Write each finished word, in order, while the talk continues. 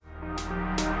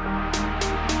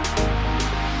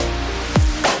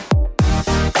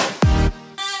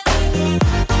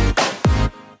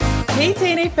Hey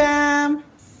Tene fam!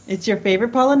 It's your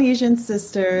favorite Polynesian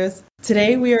sisters.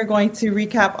 Today we are going to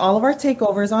recap all of our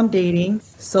takeovers on dating.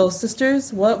 So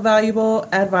sisters, what valuable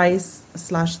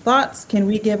advice/thoughts can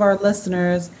we give our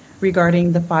listeners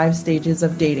regarding the 5 stages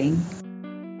of dating?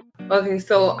 Okay,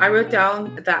 so I wrote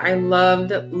down that I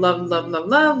loved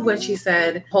what she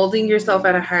said. Holding yourself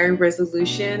at a higher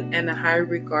resolution and a higher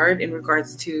regard in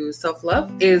regards to self-love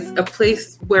is a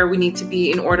place where we need to be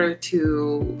in order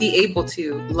to be able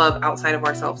to love outside of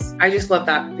ourselves. I just love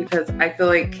that because I feel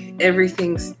like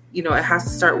everything's, it has to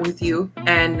start with you.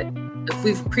 And if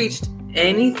we've preached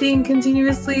anything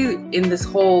continuously in this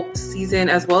whole season,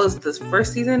 as well as this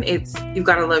first season, it's you've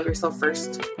got to love yourself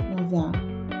first. Love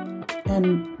that.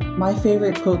 And my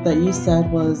favorite quote that you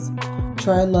said was,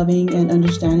 try loving and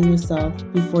understanding yourself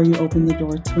before you open the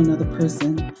door to another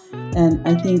person. And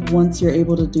I think once you're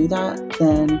able to do that,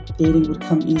 then dating would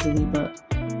come easily. But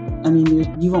I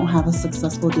mean, you won't have a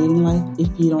successful dating life if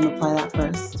you don't apply that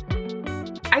first.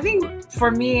 I think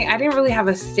for me, I didn't really have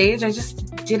a stage. I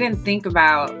just didn't think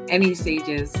about any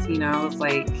stages. It's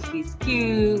like, he's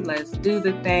cute, let's do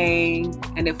the thing.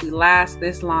 And if we last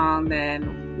this long,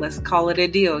 then let's call it a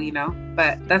deal,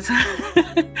 But that's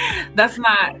that's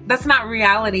not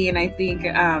reality. And I think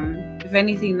if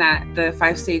anything that the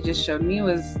 5 stages showed me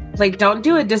was like, don't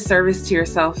do a disservice to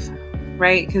yourself,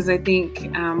 right? Because I think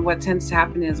what tends to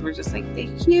happen is we're just like,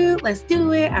 they're cute, let's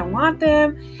do it, I want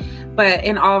them. But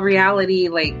in all reality,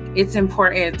 like, it's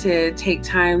important to take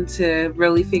time to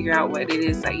really figure out what it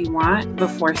is that you want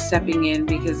before stepping in.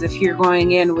 Because if you're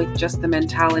going in with just the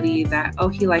mentality that, oh,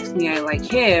 he likes me, I like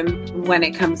him, when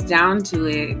it comes down to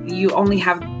it, you only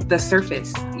have the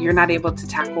surface. You're not able to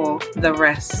tackle the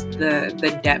rest,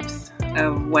 the depth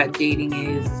of what dating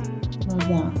is. Oh,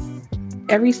 yeah.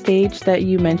 Every stage that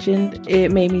you mentioned,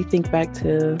 it made me think back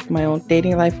to my own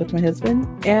dating life with my husband.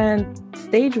 And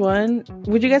stage 1,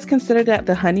 would you guys consider that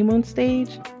the honeymoon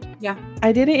stage? Yeah.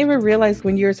 I didn't even realize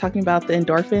when you were talking about the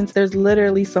endorphins, there's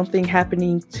literally something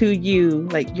happening to you,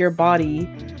 like your body,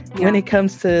 when it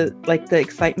comes to like the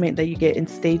excitement that you get in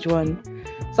stage 1.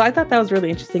 So I thought that was really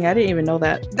interesting. I didn't even know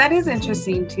that. That is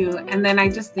interesting too. And then I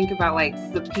just think about like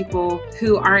the people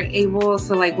who aren't able.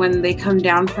 So like when they come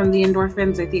down from the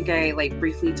endorphins, I think I like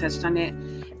briefly touched on it.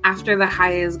 After the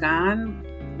high is gone.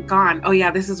 Oh yeah,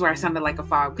 this is where I sounded like a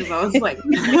fog because I was like,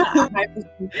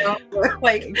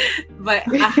 but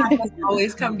a high has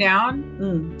always come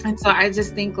down. And so I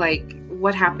just think like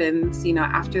what happens,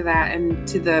 after that, and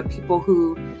to the people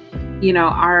who,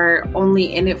 are only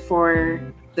in it for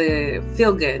the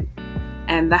feel good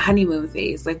and the honeymoon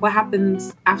phase, like what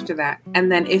happens after that?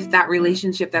 And then if that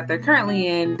relationship that they're currently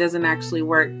in doesn't actually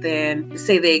work, then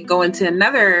say they go into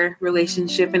another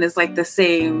relationship and it's like the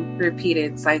same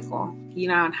repeated cycle. In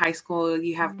high school,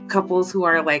 you have couples who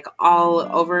are like all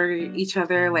over each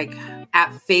other, like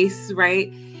at face,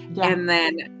 right? Yeah. And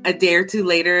then a day or two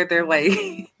later, they're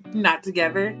like not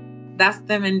together. That's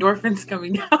them endorphins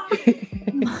coming out.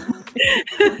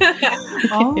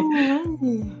 Oh,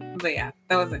 but yeah,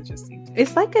 that was interesting.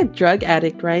 It's like a drug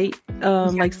addict, right?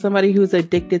 Like somebody who's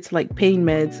addicted to like pain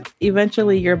meds.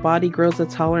 Eventually your body grows a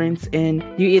tolerance and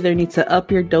you either need to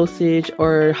up your dosage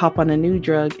or hop on a new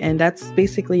drug. And that's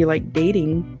basically like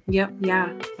dating. Yep.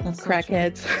 Yeah. That's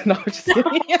crackheads. No, I'm just kidding.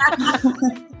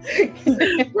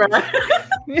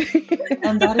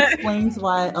 And that explains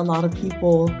why a lot of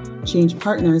people change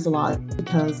partners a lot,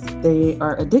 because they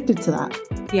are addicted to that.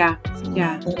 Yeah. So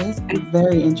yeah. That is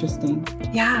very interesting.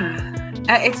 Yeah.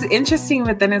 It's interesting,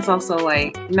 but then it's also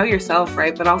like, know yourself,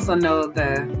 right? But also know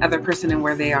the other person and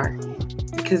where they are,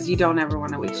 because you don't ever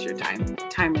want to waste your time.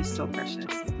 Time is so precious.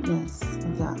 Yes,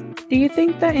 exactly. Do you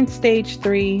think that in stage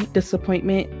 3,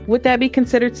 disappointment, would that be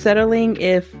considered settling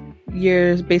if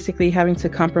you're basically having to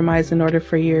compromise in order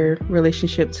for your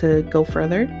relationship to go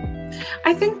further?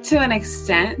 I think to an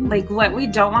extent, like what we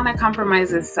don't want to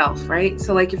compromise is self, right?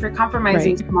 So like if you're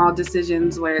compromising small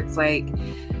decisions where it's like,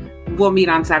 we'll meet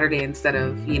on Saturday instead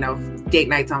of, date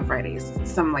nights on Fridays,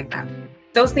 something like that.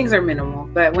 Those things are minimal.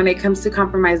 But when it comes to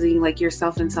compromising like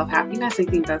yourself and self-happiness, I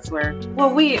think that's where,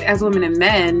 we as women and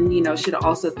men, should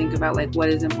also think about like what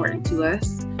is important to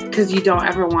us, because you don't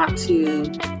ever want to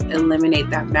eliminate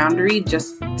that boundary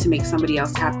just to make somebody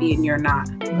else happy and you're not.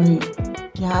 Right.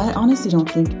 Yeah, I honestly don't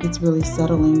think it's really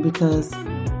settling, because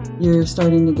you're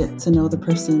starting to get to know the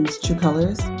person's true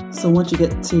colors. So once you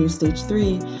get to stage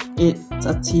 3, it's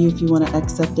up to you if you want to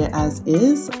accept it as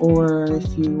is or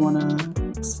if you want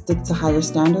to stick to higher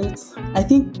standards. I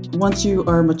think once you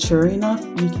are mature enough,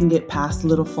 you can get past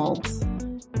little faults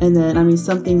And then, I mean,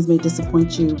 some things may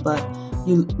disappoint you, but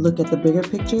you look at the bigger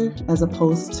picture as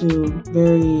opposed to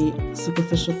very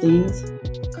superficial things.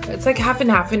 It's like half and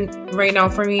half right now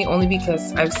for me, only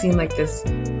because I've seen like this,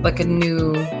 like a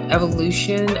new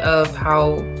evolution of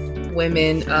how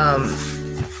women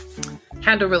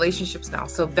handle relationships now.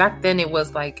 So back then it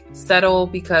was like settle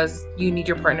because you need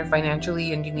your partner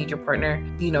financially and you need your partner,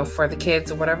 for the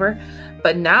kids or whatever.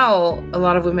 But now a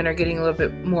lot of women are getting a little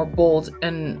bit more bold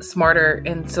and smarter.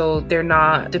 And so they're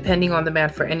not depending on the man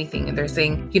for anything. And they're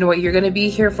saying, you know what, you're going to be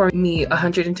here for me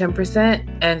 110%,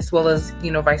 and as well as,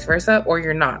 vice versa, or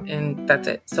you're not. And that's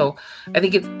it. So I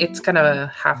think it's kind of a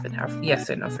half and half, yes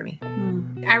and no for me.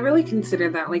 I really consider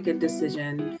that like a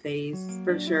decision phase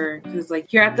for sure. Because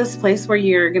like you're at this place where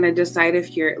you're going to decide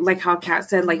if you're, like how Kat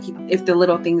said, like if the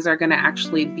little things are going to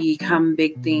actually become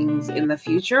big things in the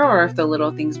future, or if the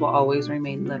little things will always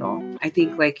remain little. I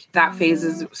think like that phase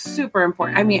is super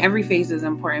important. I mean, every phase is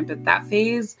important, but that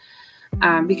phase,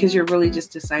 because you're really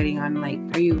just deciding on like,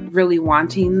 are you really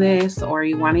wanting this, or are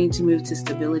you wanting to move to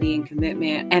stability and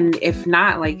commitment? And if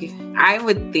not, like, I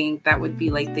would think that would be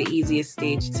like the easiest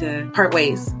stage to part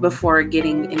ways before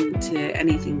getting into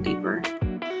anything deeper.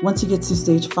 Once you get to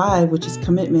stage 5, which is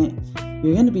commitment,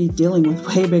 you're going to be dealing with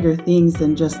way bigger things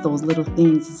than just those little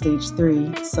things in stage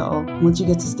 3. So once you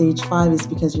get to stage 5, it's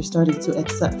because you're starting to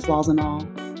accept flaws and all.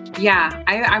 Yeah,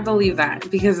 I believe that,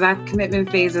 because that commitment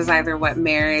phase is either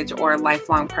marriage or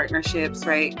lifelong partnerships,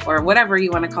 right? Or whatever you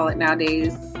want to call it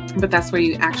nowadays. But that's where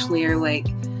you actually are like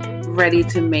ready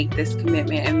to make this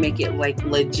commitment and make it like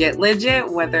legit,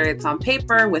 whether it's on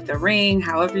paper, with a ring,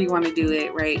 however you want to do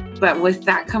it, right? But with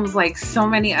that comes like so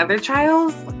many other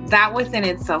trials that within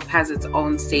itself has its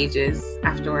own stages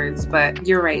afterwards. But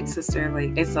you're right, sister,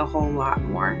 like it's a whole lot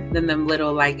more than them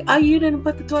little like, oh, you didn't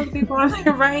put the toilet paper on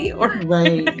there, right? Or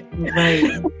right.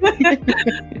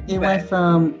 It went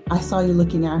from I saw you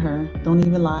looking at her, don't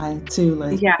even lie, to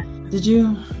like, yeah, did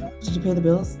you pay the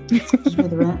bills? Did you pay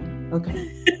the rent? Okay.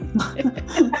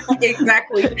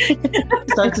 Exactly.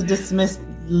 Start to dismiss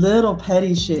little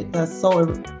petty shit that's so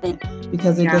irrelevant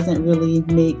because it doesn't really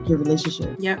make your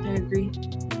relationship. Yeah, I agree.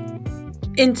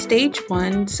 In stage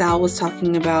 1, Sal was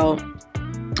talking about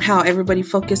how everybody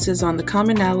focuses on the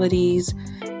commonalities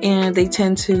and they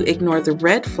tend to ignore the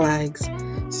red flags.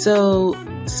 So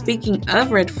speaking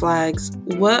of red flags,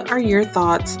 what are your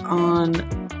thoughts on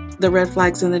the red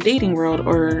flags in the dating world,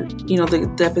 or,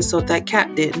 the episode that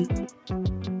Kat did?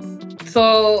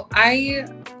 So I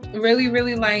really,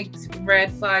 really liked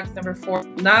red flags number 4.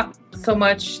 Not so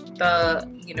much the,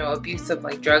 abuse of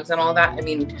like drugs and all that. I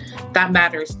mean, that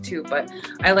matters too. But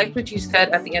I liked what you said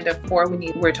at the end of 4 when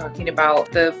you were talking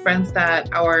about the friends that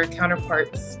our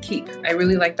counterparts keep. I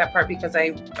really like that part because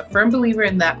I'm a firm believer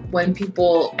in that when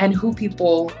people and who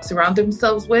people surround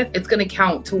themselves with, it's going to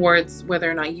count towards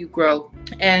whether or not you grow.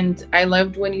 And I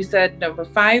loved when you said number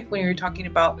 5, when you were talking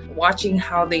about watching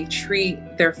how they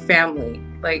treat their family.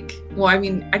 Like, well, I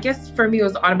mean, I guess for me it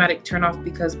was automatic turnoff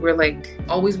because we're like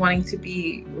always wanting to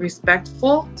be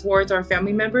respectful towards our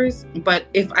family members. But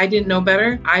if I didn't know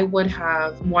better, I would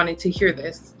have wanted to hear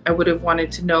this. I would have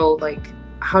wanted to know, like,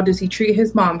 how does he treat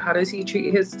his mom? How does he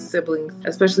treat his siblings,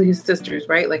 especially his sisters,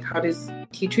 right? Like, how does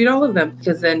he treat all of them?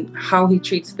 Because then how he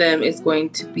treats them is going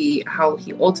to be how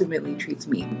he ultimately treats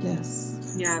me. Yes.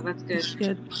 Yeah, that's good. That's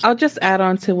good. I'll just add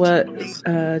on to what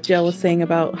Jill was saying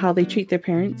about how they treat their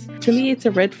parents. To me, it's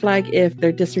a red flag if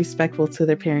they're disrespectful to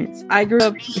their parents. I grew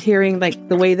up hearing like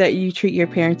the way that you treat your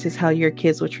parents is how your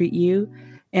kids will treat you.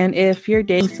 And if you're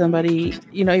dating somebody,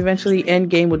 eventually end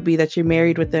game would be that you're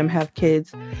married with them, have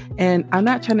kids. And I'm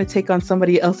not trying to take on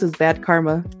somebody else's bad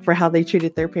karma for how they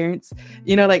treated their parents.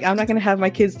 Like I'm not going to have my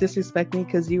kids disrespect me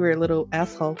because you were a little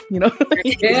asshole,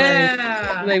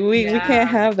 Yeah. Like we can't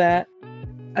have that.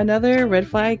 Another red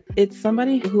flag, it's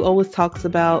somebody who always talks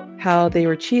about how they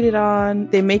were cheated on.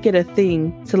 They make it a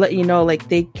thing to let you know, like,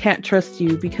 they can't trust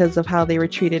you because of how they were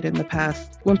treated in the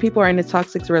past. When people are in a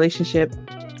toxic relationship,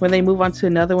 when they move on to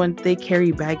another one, they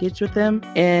carry baggage with them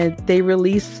and they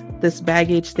release this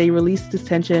baggage. They release this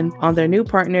tension on their new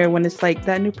partner when it's like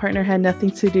that new partner had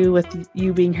nothing to do with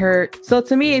you being hurt. So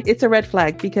to me, it's a red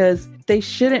flag because they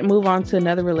shouldn't move on to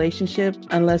another relationship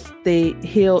unless they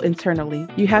heal internally.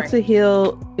 You have to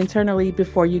heal internally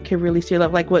before you can release your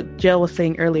love. Like what Jill was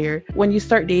saying earlier, when you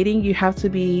start dating, you have to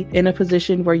be in a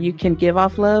position where you can give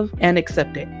off love and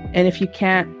accept it. And if you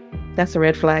can't, that's a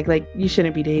red flag. Like you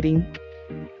shouldn't be dating.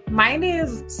 Mine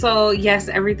is, so yes,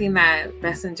 everything that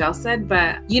Bess and Jel said,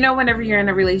 but whenever you're in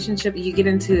a relationship, you get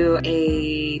into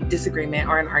a disagreement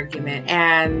or an argument,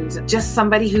 and just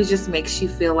somebody who just makes you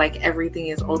feel like everything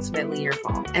is ultimately your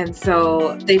fault. And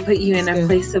so they put you in a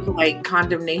place of like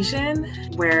condemnation,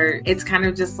 where it's kind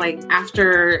of just like,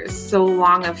 after so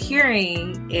long of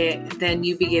hearing it, then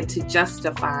you begin to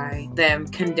justify them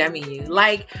condemning you.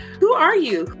 Like, who are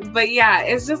you? But yeah,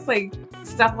 it's just like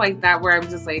stuff like that where I'm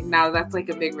just like, no, that's like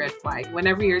a big red flag.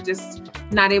 Whenever you're just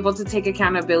not able to take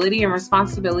accountability and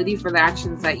responsibility for the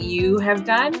actions that you have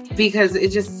done, because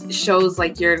it just shows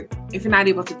like if you're not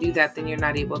able to do that, then you're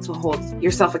not able to hold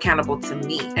yourself accountable to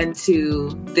me and to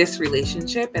this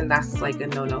relationship. And that's like a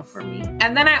no-no for me.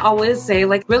 And then I always say,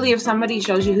 like, really, if somebody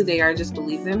shows you who they are, just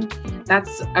believe them.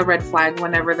 That's a red flag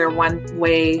whenever they're one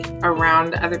way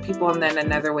around other people and then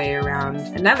another way around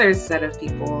another set of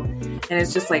people. And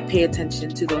it's just like, pay attention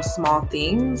to those small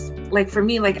things. Like for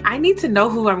me, like, I need to know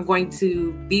who I'm going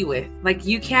to be with. Like,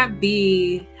 you can't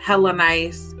be hella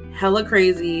nice, hella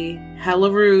crazy,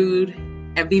 hella rude,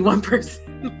 and be one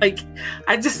person. Like,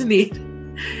 I just need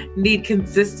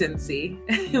consistency.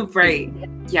 Right.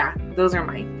 Yeah, those are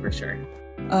mine for sure.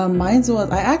 Mine was,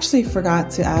 I actually forgot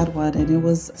to add one, and it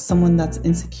was someone that's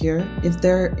insecure. If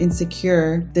they're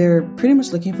insecure, they're pretty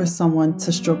much looking for someone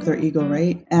to stroke their ego,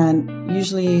 right? And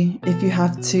usually if you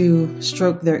have to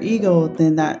stroke their ego,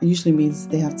 then that usually means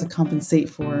they have to compensate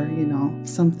for,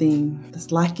 something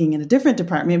that's lacking in a different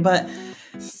department. But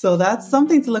so that's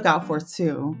something to look out for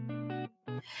too.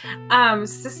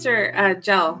 Sister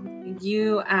Jel,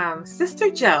 Sister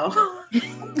Jel.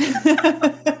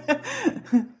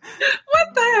 What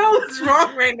the hell is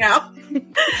wrong right now?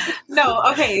 No,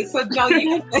 okay. So, Jel,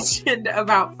 you had mentioned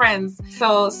about friends.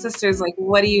 So, sisters, like,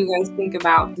 what do you guys think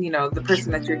about, the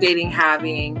person that you're dating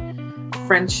having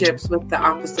friendships with the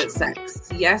opposite sex?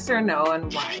 Yes or no,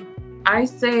 and why? I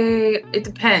say it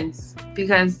depends,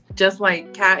 because just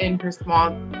like Kat and her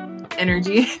small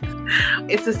energy,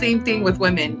 it's the same thing with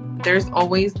women. There's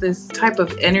always this type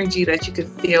of energy that you could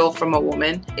feel from a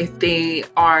woman if they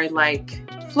are like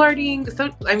flirting. So,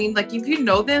 I mean, like, if you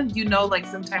know them, like,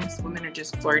 sometimes women are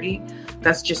just flirty.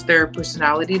 That's just their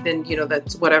personality. Then,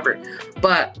 that's whatever.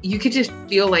 But you could just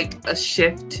feel like a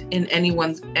shift in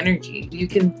anyone's energy. You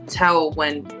can tell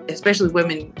when, especially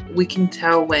women, we can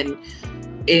tell when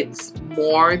it's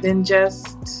more than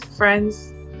just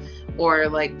friends or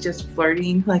like just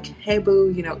flirting, like, hey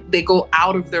boo, they go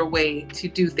out of their way to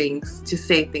do things, to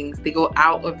say things. They go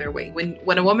out of their way.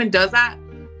 When a woman does that,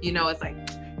 it's like,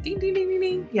 ding, ding, ding, ding,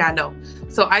 ding. Yeah, no.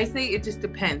 So I say it just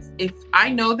depends. If I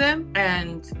know them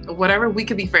and whatever, we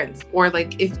could be friends. Or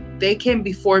like, if they came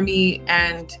before me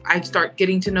and I start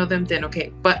getting to know them, then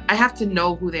okay. But I have to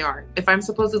know who they are. If I'm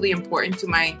supposedly important to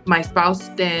my spouse,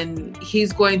 then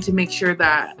he's going to make sure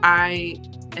that I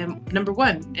am number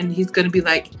one. And he's going to be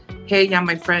like, hey, yeah,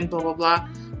 my friend, blah, blah, blah.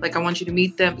 Like, I want you to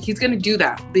meet them. He's going to do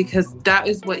that because that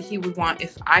is what he would want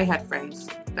if I had friends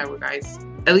that were guys.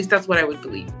 At least that's what I would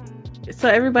believe. So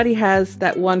everybody has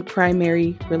that one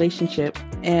primary relationship.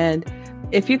 And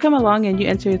if you come along and you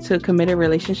enter into a committed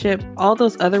relationship, all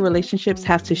those other relationships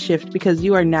have to shift because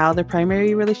you are now the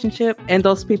primary relationship and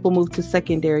those people move to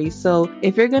secondary. So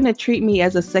if you're going to treat me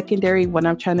as a secondary when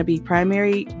I'm trying to be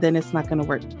primary, then it's not going to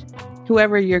work.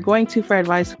 Whoever you're going to for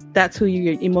advice, that's who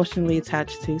you're emotionally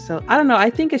attached to. So I don't know. I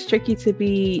think it's tricky to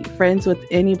be friends with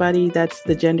anybody that's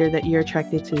the gender that you're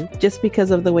attracted to, just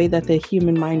because of the way that the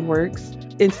human mind works.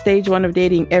 In stage one of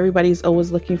dating, everybody's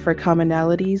always looking for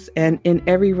commonalities. And in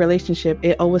every relationship,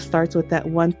 it always starts with that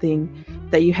one thing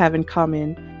that you have in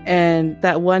common. And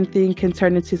that one thing can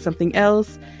turn into something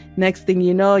else. Next thing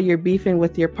you know, you're beefing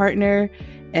with your partner.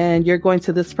 And you're going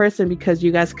to this person because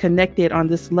you guys connected on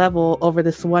this level over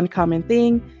this one common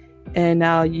thing. And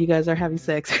now you guys are having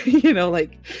sex.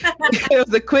 Like, it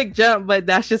was a quick jump, but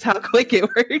that's just how quick it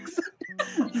works.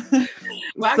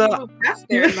 Wow, so,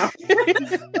 there, no?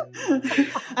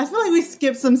 I feel like we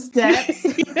skipped some steps.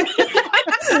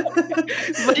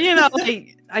 But,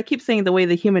 like, I keep saying the way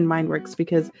the human mind works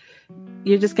because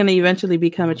you're just going to eventually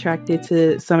become attracted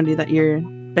to somebody that you're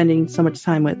spending so much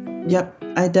time with. Yep,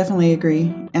 I definitely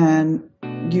agree. And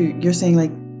you're saying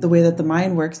like the way that the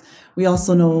mind works, we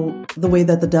also know the way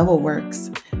that the devil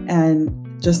works.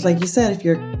 And just like you said, if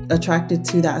you're attracted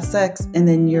to that sex and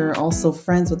then you're also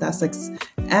friends with that sex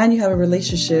and you have a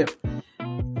relationship,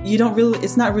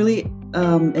 it's not really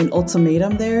an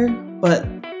ultimatum there, but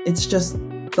it's just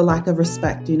the lack of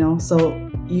respect, So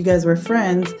you guys were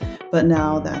friends, but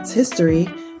now that's history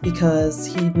because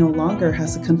he no longer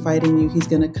has to confide in you. He's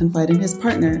going to confide in his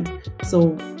partner.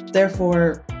 So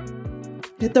therefore,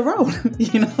 hit the road,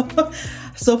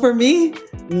 So for me,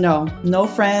 no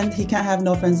friend. He can't have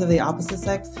no friends of the opposite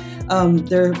sex.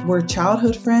 There were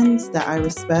childhood friends that I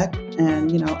respect,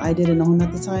 and I didn't know him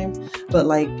at the time, but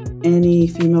like any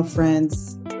female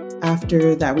friends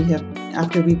after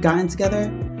we've gotten together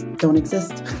don't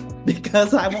exist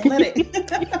because I won't let it.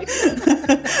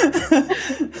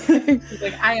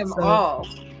 Like, I am all.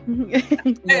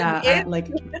 Yeah,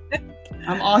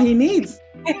 I'm all he needs.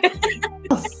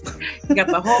 You got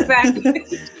the whole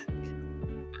package.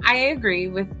 I agree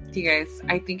with you guys.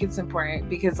 I think it's important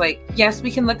because, yes, we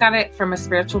can look at it from a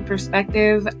spiritual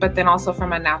perspective, but then also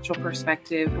from a natural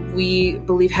perspective. We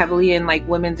believe heavily in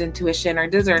women's intuition or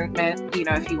discernment,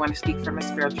 if you want to speak from a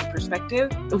spiritual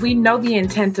perspective. We know the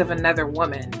intent of another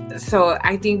woman. So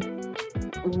I think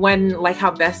when, like how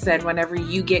Beth said, whenever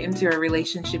you get into a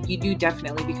relationship, you do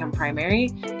definitely become primary.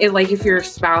 If your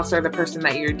spouse or the person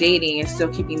that you're dating is still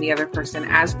keeping the other person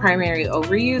as primary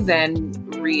over you, then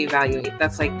reevaluate.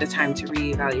 That's the time to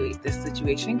reevaluate this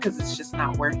situation, because it's just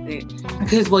not worth it.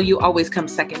 Because you always come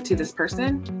second to this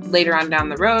person later on down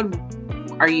the road.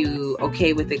 Are you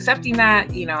okay with accepting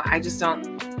that?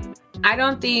 I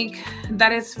don't think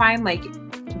that it's fine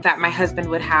that my husband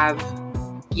would have,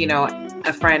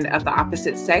 a friend of the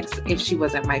opposite sex if she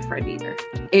wasn't my friend either.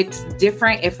 It's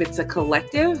different if it's a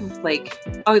collective,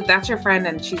 oh, that's your friend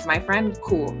and she's my friend,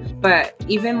 cool. But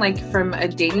even from a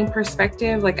dating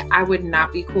perspective, I would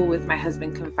not be cool with my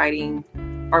husband confiding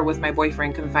or with my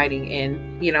boyfriend confiding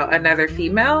in, another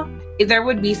female. There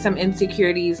would be some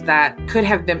insecurities that could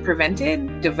have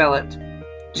been developed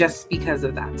just because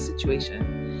of that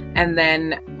situation. And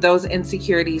then those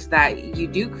insecurities that you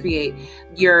do create,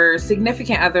 your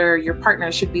significant other, your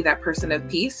partner should be that person of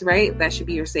peace, right? That should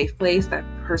be your safe place. That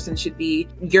person should be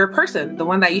your person, the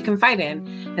one that you confide in.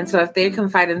 And so if they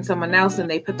confide in someone else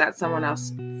and they put that someone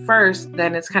else first,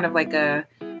 then it's kind of like a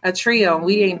trio. And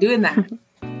we ain't doing that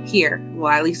here.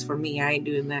 Well, at least for me, I ain't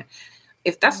doing that.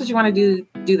 If that's what you want to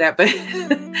do that. But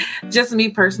just me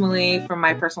personally, from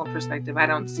my personal perspective, I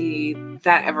don't see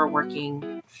that ever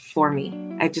working for me.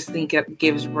 I just think it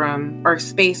gives room or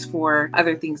space for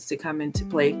other things to come into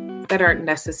play that aren't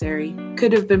necessary.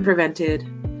 Could have been prevented.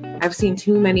 I've seen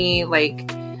too many,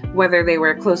 whether they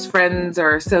were close friends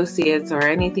or associates or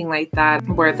anything like that,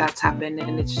 where that's happened.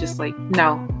 And it's just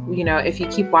no, if you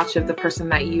keep watch of the person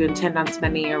that you intend on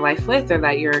spending your life with, or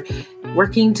that you're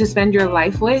working to spend your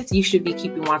life with, you should be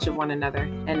keeping watch of one another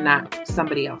and not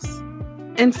somebody else.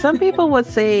 And some people would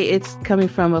say it's coming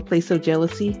from a place of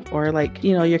jealousy or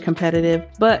you're competitive.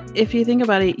 But if you think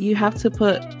about it, you have to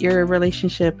put your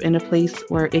relationship in a place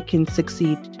where it can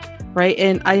succeed, right?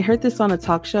 And I heard this on a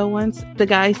talk show once. The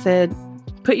guy said,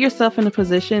 put yourself in a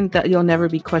position that you'll never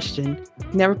be questioned.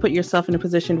 Never put yourself in a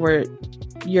position where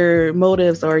your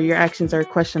motives or your actions are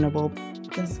questionable.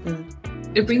 That's good.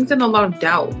 It brings in a lot of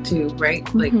doubt too, right?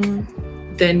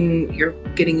 Then you're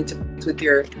getting into with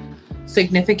your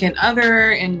significant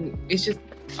other, and it's just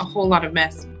a whole lot of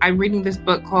mess. I'm reading this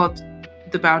book called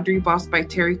The Boundary Boss by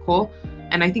Terry Cole,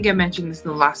 and I think I mentioned this in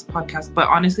the last podcast, but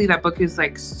honestly that book is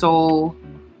so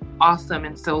awesome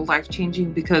and so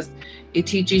life-changing, because it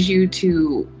teaches you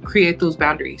to create those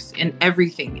boundaries in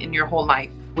everything in your whole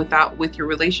life, with your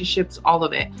relationships, all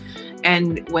of it.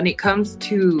 And when it comes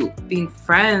to being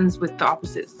friends with the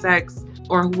opposite sex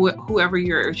or whoever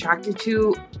you're attracted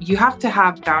to, you have to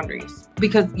have boundaries,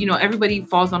 because everybody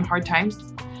falls on hard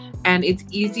times, and it's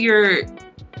easier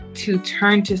to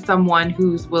turn to someone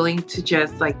who's willing to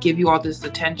just give you all this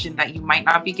attention that you might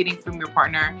not be getting from your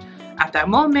partner at that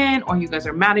moment, or you guys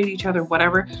are mad at each other,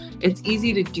 whatever. It's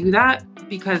easy to do that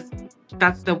because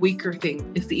that's the weaker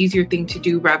thing. It's the easier thing to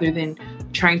do rather than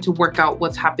trying to work out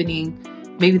what's happening.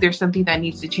 Maybe there's something that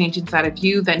needs to change inside of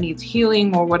you that needs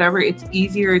healing or whatever. It's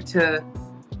easier to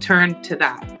turn to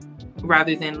that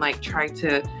rather than try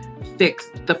to fix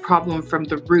the problem from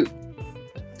the root.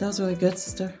 That was really good,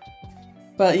 sister.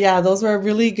 But yeah, those were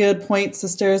really good points,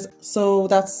 sisters. So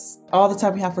that's all the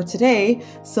time we have for today.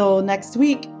 So next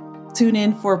week, tune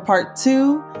in for part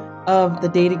 2 of the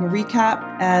dating recap.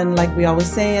 And like we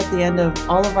always say at the end of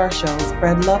all of our shows,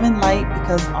 spread love and light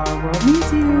because our world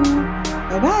needs you.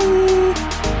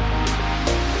 Bye-bye.